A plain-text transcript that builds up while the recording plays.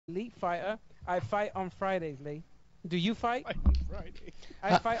elite fighter. I fight on Fridays, Lee. Do you fight? Fight on Friday.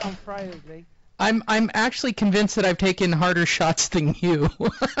 I fight on Fridays, Lee. I'm actually convinced that I've taken harder shots than you.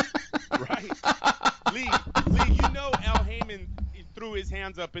 Right. Lee, you know Al Heyman threw his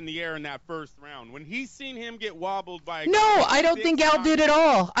hands up in the air in that first round. When he seen him get wobbled by a No, I don't think Al did at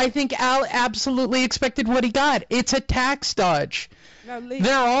all. I think Al absolutely expected what he got. It's a tax dodge. Now, Lee,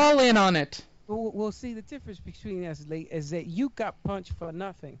 They're all in on it. we'll see the difference between us, Lee, is that you got punched for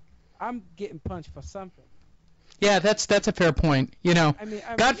nothing. I'm getting punched for something. Yeah, that's a fair point. You know,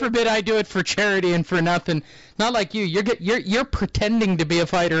 God forbid I do it for charity and for nothing. Not like you. You're pretending to be a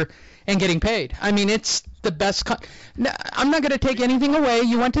fighter and getting paid. I mean, it's the best. I'm not going to take anything away.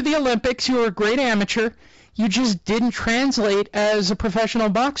 You went to the Olympics. You were a great amateur. You just didn't translate as a professional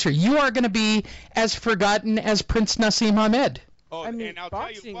boxer. You are going to be as forgotten as Prince Nassim Hamed. Oh, and I'll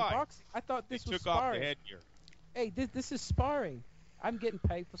tell you why. Boxing, I thought this was took off sparring. the headgear. Hey, this is sparring. I'm getting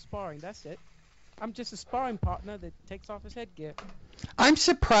paid for sparring. That's it. I'm just a sparring partner that takes off his headgear. I'm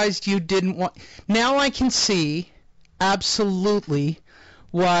surprised you didn't want. Now I can see absolutely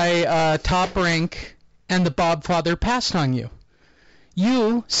why Top Rank and the Bob Father passed on you.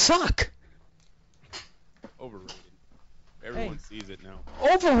 You suck. Overrated. Everyone sees it now.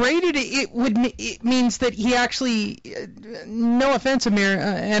 Overrated. It means that he actually. No offense, Amir,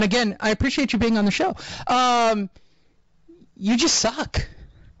 and again, I appreciate you being on the show. You just suck.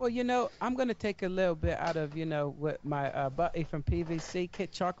 Well, you know, I'm going to take a little bit out of, you know, what my buddy from PVC,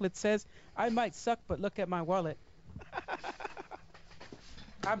 Kit Chocolate, says. I might suck, but look at my wallet.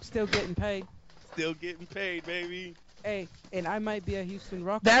 I'm still getting paid. Still getting paid, baby. Hey, and I might be a Houston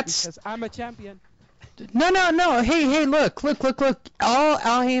Rocket because I'm a champion. No. Hey, look. All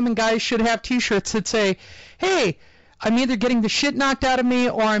Al Heyman guys should have T-shirts that say, hey, I'm either getting the shit knocked out of me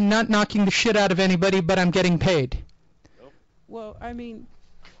or I'm not knocking the shit out of anybody, but I'm getting paid. Well, I mean,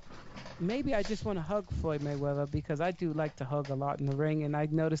 maybe I just want to hug Floyd Mayweather because I do like to hug a lot in the ring, and I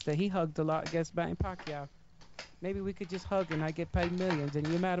noticed that he hugged a lot against Manny Pacquiao. Maybe we could just hug and I get paid millions, and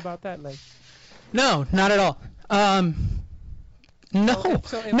you're mad about that, Lee? No, not at all.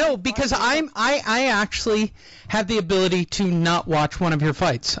 No, because I actually have the ability to not watch one of your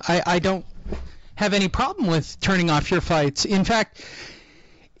fights. I don't have any problem with turning off your fights. In fact,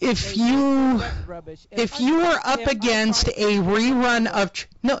 if you were up against a rerun of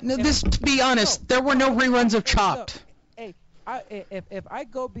to be honest, there were no reruns of Chopped. Hey, if I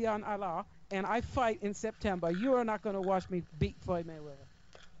go beyond Allah and I fight in September, you are not going to watch me beat Floyd Mayweather.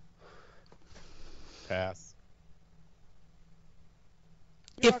 Pass.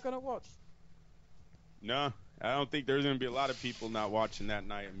 You're not going to watch. No, I don't think there's going to be a lot of people not watching that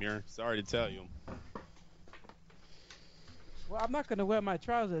night, Amir. Sorry to tell you. Well, I'm not going to wear my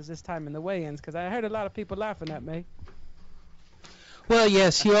trousers this time in the weigh-ins because I heard a lot of people laughing at me. Well,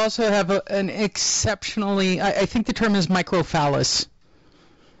 yes, you also have an exceptionally, I think the term is microphallus.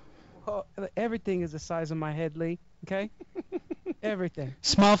 Well, everything is the size of my head, Lee, okay? Everything.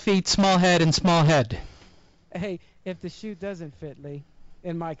 Small feet, small head, and small head. Hey, if the shoe doesn't fit, Lee,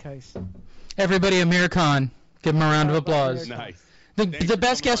 in my case. Everybody, Amir Khan. Give him a round of applause. Nice. The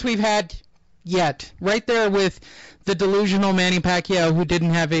best guest we've had yet. Right there with the delusional Manny Pacquiao who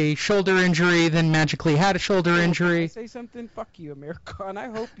didn't have a shoulder injury, then magically had a shoulder injury. Say something? Fuck you, Amir Khan. I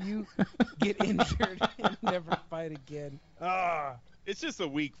hope you get injured and never fight again. It's just a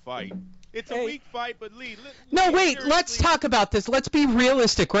weak fight. It's a weak fight, but Lee... Let's talk about this. Let's be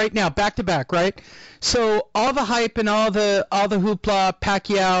realistic right now, back to back, right? So all the hype and all the hoopla,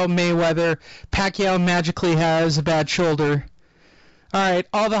 Pacquiao, Mayweather, Pacquiao magically has a bad shoulder. All right,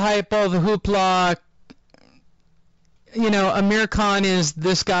 all the hype, all the hoopla, you know, Amir Khan is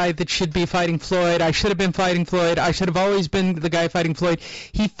this guy that should be fighting Floyd. I should have been fighting Floyd. I should have always been the guy fighting Floyd.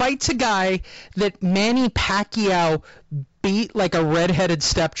 He fights a guy that Manny Pacquiao beat like a redheaded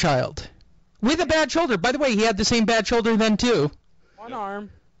stepchild. With a bad shoulder. By the way, he had the same bad shoulder then, too.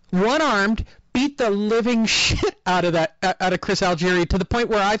 One-armed, beat the living shit out of Chris Algieri to the point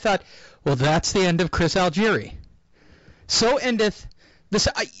where I thought, well, that's the end of Chris Algieri. So endeth this.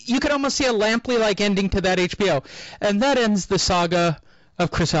 You could almost see a Lampley-like ending to that HBO. And that ends the saga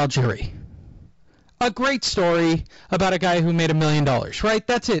of Chris Algieri. A great story about a guy who made $1 million, right?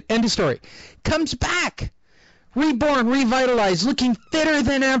 That's it. End of story. Comes back. Reborn, revitalized, looking fitter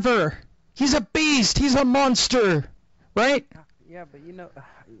than ever. He's a beast. He's a monster. Right? Yeah, but you know,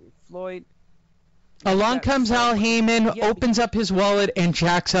 Floyd... Along comes Al Heyman, opens up his wallet, and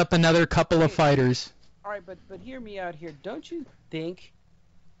jacks up another couple of fighters. All right, but hear me out here. Don't you think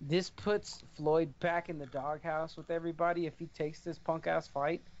this puts Floyd back in the doghouse with everybody if he takes this punk-ass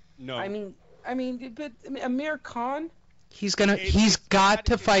fight? No. I mean, but Amir Khan, He's got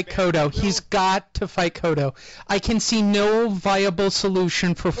to fight Cotto. He's got to fight Cotto. I can see no viable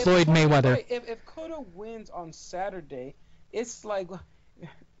solution for Floyd Mayweather. If Cotto wins on Saturday, it's like,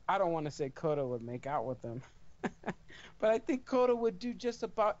 I don't want to say Cotto would make out with him, but I think Cotto would do just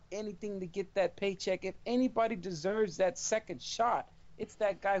about anything to get that paycheck. If anybody deserves that second shot, it's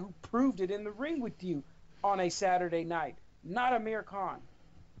that guy who proved it in the ring with you on a Saturday night, not Amir Khan.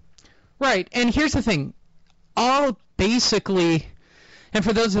 Right, and here's the thing. All basically, and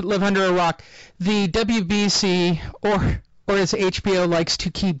for those that live under a rock, the WBC, or as HBO likes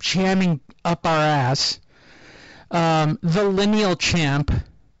to keep jamming up our ass, the lineal champ,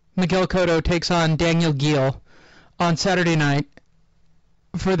 Miguel Cotto, takes on Daniel Gill on Saturday night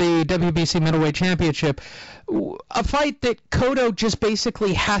for the WBC Middleweight Championship. A fight that Cotto just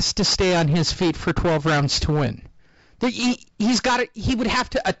basically has to stay on his feet for 12 rounds to win. He would have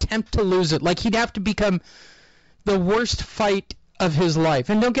to attempt to lose it. Like, he'd have to become the worst fight of his life.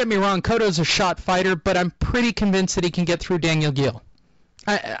 And don't get me wrong, Cotto's a shot fighter, but I'm pretty convinced that he can get through Daniel Gill.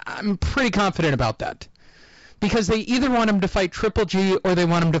 I'm pretty confident about that. Because they either want him to fight Triple G or they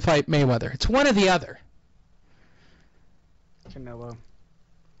want him to fight Mayweather. It's one or the other. Canelo.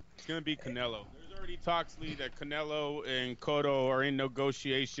 It's going to be Canelo. There's already talks, Lee, that Canelo and Cotto are in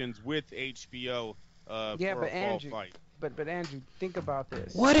negotiations with HBO for a fall fight. But Andrew, think about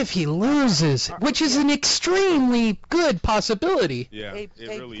this. What if he loses? Which is an extremely good possibility. Yeah, it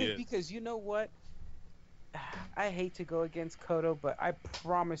really is. Because you know what? I hate to go against Cotto, but I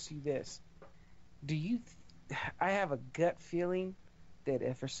promise you this. I have a gut feeling that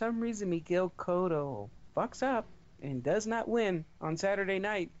if for some reason Miguel Cotto fucks up and does not win on Saturday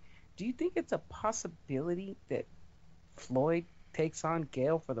night, do you think it's a possibility that Floyd takes on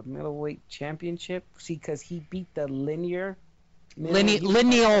Gale for the middleweight championship? See, because he beat the lineal. Not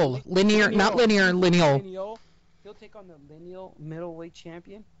lineal. He'll take on the lineal middleweight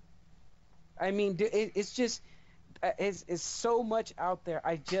champion. I mean, it's just, it's so much out there.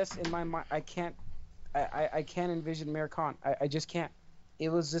 I just, in my mind, I can't envision Amir Khan. I just can't. It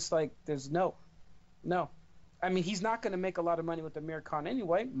was just like, there's no. I mean, he's not going to make a lot of money with Amir Khan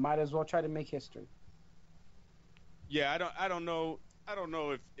anyway. Might as well try to make history. Yeah, I don't know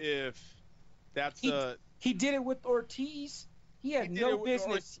if that's he did it with Ortíz. He had no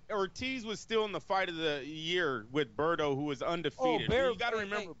business. Ortíz was still in the fight of the year with Berto, who was undefeated. You got to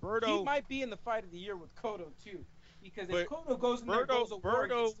remember, Berto. He might be in the fight of the year with Cotto too, because if Cotto goes in there, goes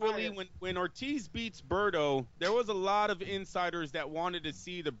Berto really, when Ortíz beats Berto, there was a lot of insiders that wanted to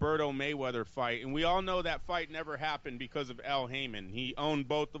see the Berto Mayweather fight, and we all know that fight never happened because of Al Heyman. He owned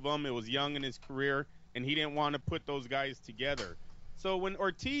both of them. It was young in his career, and he didn't want to put those guys together. So when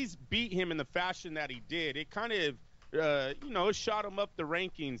Ortíz beat him in the fashion that he did, it kind of, it shot him up the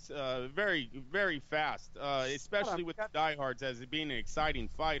rankings very, very fast, especially with the diehards as it being an exciting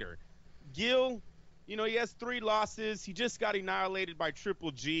fighter. Gill, he has 3 losses. He just got annihilated by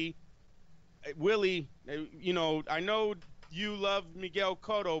Triple G. Willie, I know you love Miguel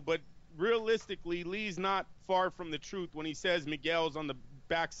Cotto, but realistically, Lee's not far from the truth when he says Miguel's on the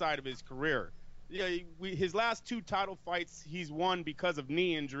backside of his career. His last 2 title fights he's won because of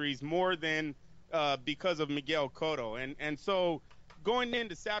knee injuries more than because of Miguel Cotto. And so going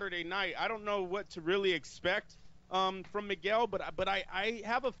into Saturday night, I don't know what to really expect from Miguel, but I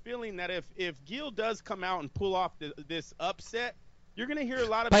have a feeling that if Gil does come out and pull off this upset, you're going to hear a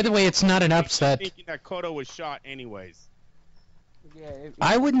lot of By the way, it's not an upset. Thinking that Cotto was shot anyways. Yeah,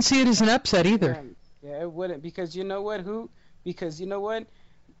 I wouldn't see it as an upset either. Yeah, it wouldn't, because you know what?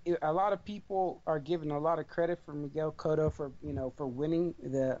 A lot of people are giving a lot of credit for Miguel Cotto for winning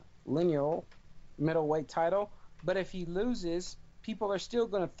the lineal middleweight title, but if he loses, people are still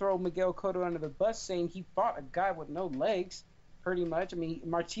going to throw Miguel Cotto under the bus, saying he fought a guy with no legs, pretty much. I mean,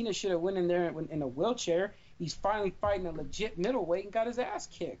 Martinez should have went in there in a wheelchair. He's finally fighting a legit middleweight and got his ass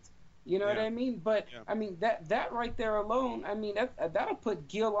kicked. You know what I mean? But I mean that right there alone, I mean that'll put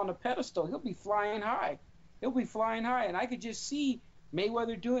Gil on a pedestal. He'll be flying high, and I could just see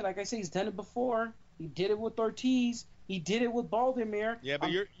Mayweather doing it. Like I say, he's done it before. He did it with Ortíz. He did it with Baldomir. Yeah,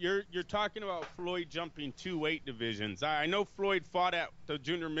 but you're talking about Floyd jumping 2 weight divisions. I know Floyd fought at the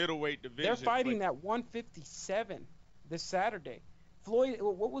junior middleweight division. They're fighting at 157 this Saturday. Floyd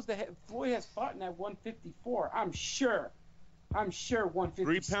has fought in that 154. I'm sure 157.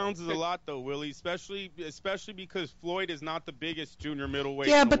 3 pounds is a lot, though, Willie, especially because Floyd is not the biggest junior middleweight.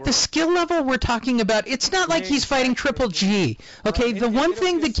 Yeah, in the but world. The skill level we're talking about, it's not like he's fighting Triple G. Okay, the one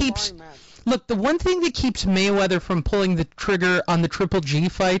thing that keeps Mayweather from pulling the trigger on the Triple G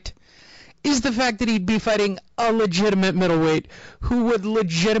fight is the fact that he'd be fighting a legitimate middleweight who would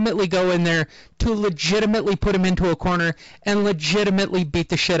legitimately go in there to legitimately put him into a corner and legitimately beat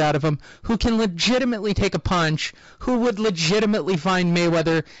the shit out of him, who can legitimately take a punch, who would legitimately find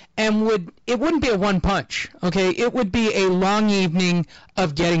Mayweather, and it wouldn't be a one punch, okay? It would be a long evening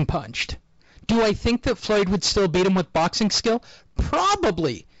of getting punched. Do I think that Floyd would still beat him with boxing skill?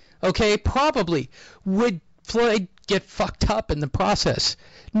 Probably, okay? Probably. Would Floyd get fucked up in the process?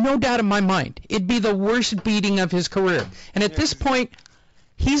 No doubt in my mind. It'd be the worst beating of his career. And at this point,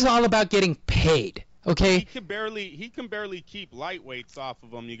 he's all about getting paid. Okay? He can barely keep lightweights off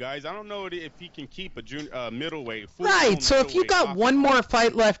of him, you guys. I don't know if he can keep a middleweight. Right. So if you got one more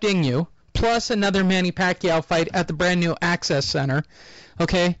fight left in you, plus another Manny Pacquiao fight at the brand new Access Center,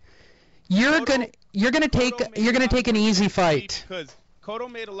 okay? You're gonna take an easy fight. Because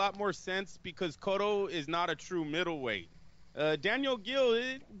Cotto made a lot more sense because Cotto is not a true middleweight. Daniel Gill,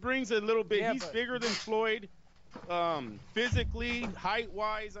 it brings a little bit. He's bigger than Floyd, physically,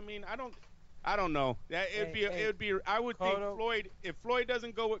 height-wise. I mean, I don't know. It'd be. I would think Floyd. If Floyd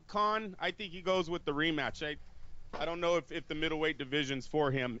doesn't go with Khan, I think he goes with the rematch. I don't know if the middleweight division's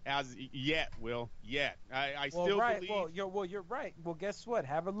for him as yet. I still believe. You're right. Well, guess what?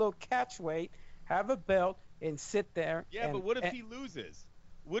 Have a little catch weight, have a belt, and sit there. Yeah, but what if he loses?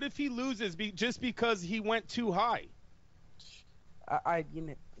 What if he loses just because he went too high?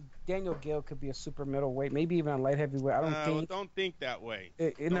 Daniel Gill could be a super middleweight, maybe even a light heavyweight. Don't think that way.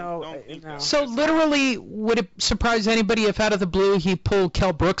 So literally, would it surprise anybody if out of the blue he pulled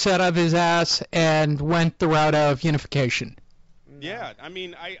Kell Brooks out of his ass and went the route of unification? Yeah, I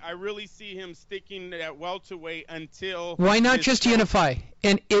mean, I really see him sticking at welterweight until. Why not just unify?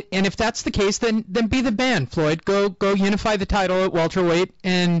 And if that's the case, then be the man, Floyd. Go unify the title at welterweight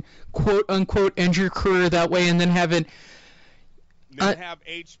and quote unquote end your career that way, and then have it. Then have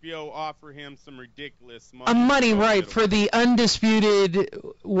HBO offer him some ridiculous money. Money, right, for the undisputed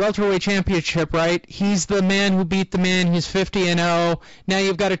welterweight championship, right? He's the man who beat the man. He's 50-0. Now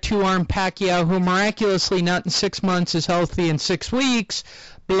you've got a two-armed Pacquiao who miraculously, not in 6 months, is healthy in 6 weeks.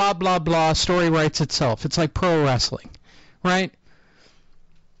 Blah, blah, blah. Story writes itself. It's like pro wrestling, right?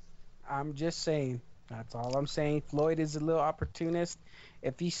 I'm just saying. That's all I'm saying. Floyd is a little opportunist.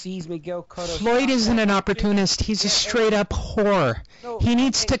 If he sees Miguel Cotto... Floyd isn't an opportunist. He's a straight-up whore. He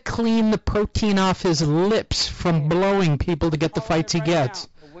needs to clean the protein off his lips from blowing people to get the fights he gets.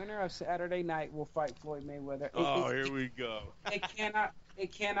 The winner of Saturday night will fight Floyd Mayweather. Here we go. It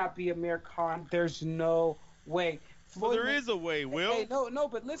cannot be Amir Khan. There's no way. There is a way, Will. No,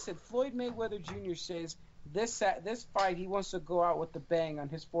 but listen. Floyd Mayweather Jr. says this fight he wants to go out with a bang on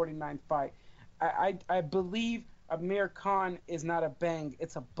his 49th fight. I believe Amir Khan is not a bang,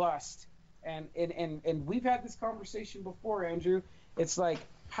 it's a bust. And we've had this conversation before, Andrew. It's like,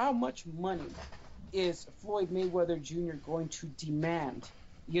 how much money is Floyd Mayweather Jr. going to demand?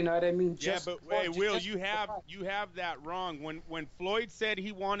 You know what I mean? Will, you have that wrong. When Floyd said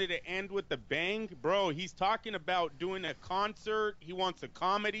he wanted to end with a bang, bro, he's talking about doing a concert. He wants a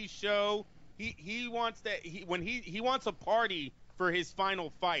comedy show. He wants that. He wants a party for his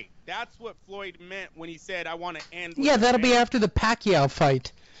final fight. That's what Floyd meant when he said, I want to end with that'll be after the Pacquiao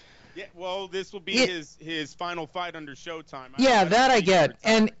fight. Yeah, well, this will be his final fight under Showtime. That I get.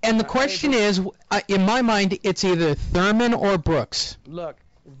 And the question is, in my mind, it's either Thurman or Brooks. Look,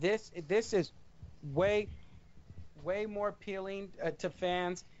 this is way more appealing to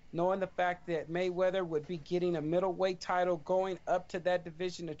fans, knowing the fact that Mayweather would be getting a middleweight title, going up to that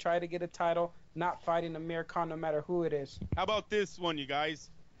division to try to get a title, not fighting Amir Khan no matter who it is. How about this one, you guys?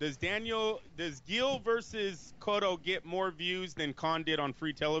 Does Gil versus Cotto get more views than Khan did on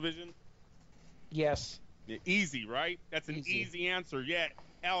free television? Yes. Yeah, easy, right? That's an easy answer. Yet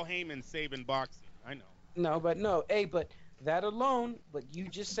Al Heyman saving boxing. I know. But that alone, but you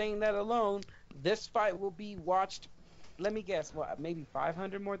just saying that alone, this fight will be watched. Let me guess. What? Maybe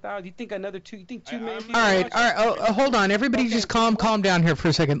 500 more thousand. You think another two? You think 2 million? All right. Hold on. Everybody, just calm down here for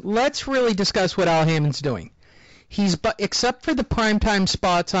a second. Let's really discuss what Al Heyman's doing. Except for the primetime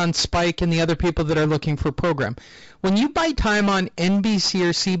spots on Spike and the other people that are looking for a program. When you buy time on NBC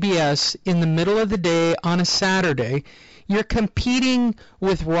or CBS in the middle of the day on a Saturday, you're competing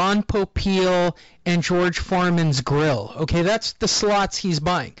with Ron Popeil and George Foreman's Grill. Okay, that's the slots he's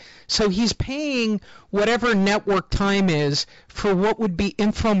buying. So he's paying whatever network time is for what would be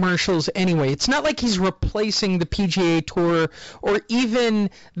infomercials anyway. It's not like he's replacing the PGA Tour or even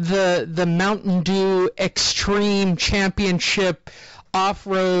the Mountain Dew Extreme Championship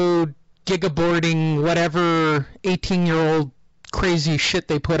off-road gigaboarding, whatever 18-year-old crazy shit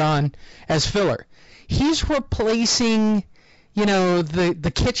they put on as filler. He's replacing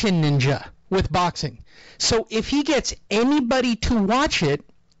the kitchen ninja with boxing. So if he gets anybody to watch it,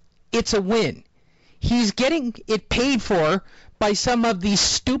 it's a win. He's getting it paid for by some of these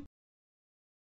stupid